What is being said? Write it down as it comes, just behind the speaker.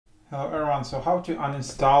Hello everyone, so how to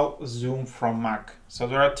uninstall Zoom from Mac? So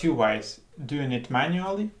there are two ways, doing it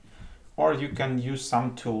manually or you can use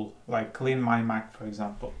some tool like Clean My Mac, for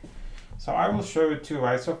example. So I will show you two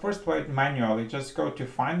ways. So first way, manually, just go to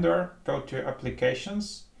Finder, go to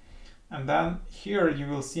Applications, and then here you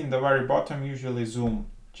will see in the very bottom usually Zoom.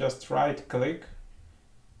 Just right click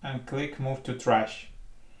and click Move to Trash.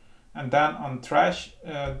 And then on Trash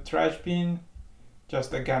bin,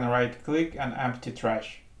 just again right click and Empty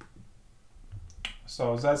Trash.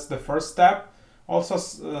 So that's the first step. Also,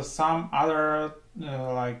 some other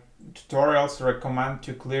like tutorials recommend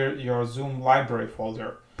to clear your Zoom library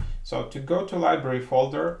folder. So to go to library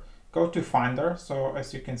folder, go to Finder. So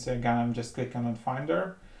as you can see, again, I'm just clicking on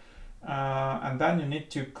Finder. And then you need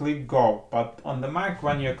to click Go. But on the Mac,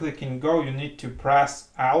 when you're clicking Go, you need to press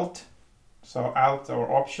Alt. So Alt or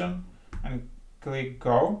Option and click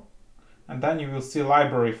Go. And then you will see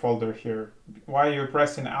library folder here. Why you're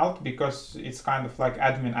pressing Alt? Because it's kind of like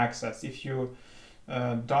admin access. If you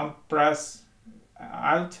don't press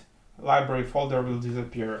Alt, library folder will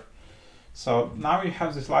disappear. So now you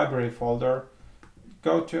have this library folder.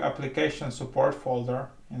 Go to Application Support folder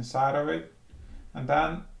inside of it. And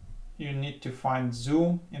then you need to find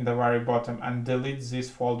Zoom in the very bottom and delete this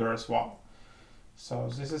folder as well. So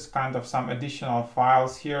this is kind of some additional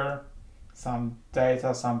files here. Some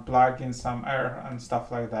data, some plugins, some error and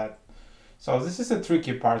stuff like that. So this is a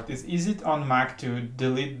tricky part. It's easy on Mac to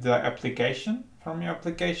delete the application from your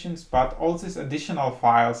applications, but all these additional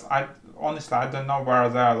files, honestly I don't know where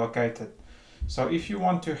they are located. So if you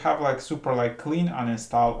want to have like super like clean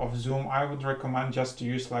uninstall of Zoom, I would recommend just to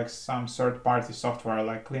use like some third-party software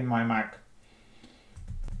like Clean My Mac.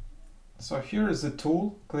 So here is the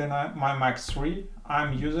tool, Clean My Mac 3.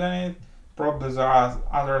 I'm using it. Probably there are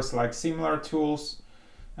others like similar tools,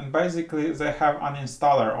 and basically they have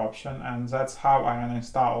uninstaller option, and that's how I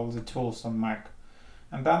uninstall all the tools on Mac.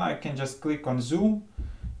 And then I can just click on Zoom,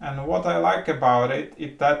 and what I like about it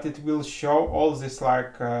is that it will show all these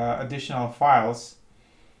like additional files.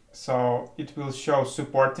 So it will show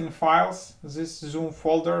supporting files, this Zoom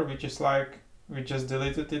folder, which is like we just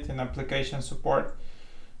deleted it in application support.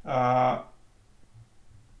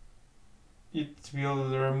 It will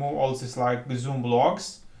remove all these like Zoom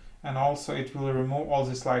logs, and also it will remove all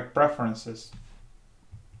these like preferences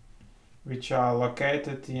which are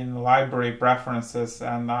located in library preferences,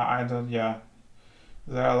 and they're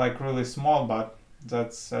like really small, but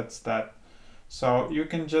that's that. So you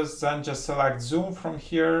can just select Zoom from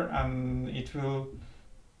here and it will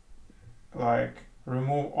like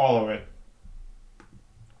remove all of it.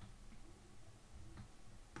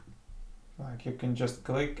 Like you can just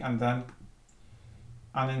click and then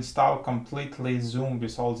uninstall completely Zoom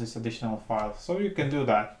with all these additional files. So you can do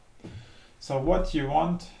that. So what you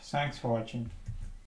want. Thanks for watching.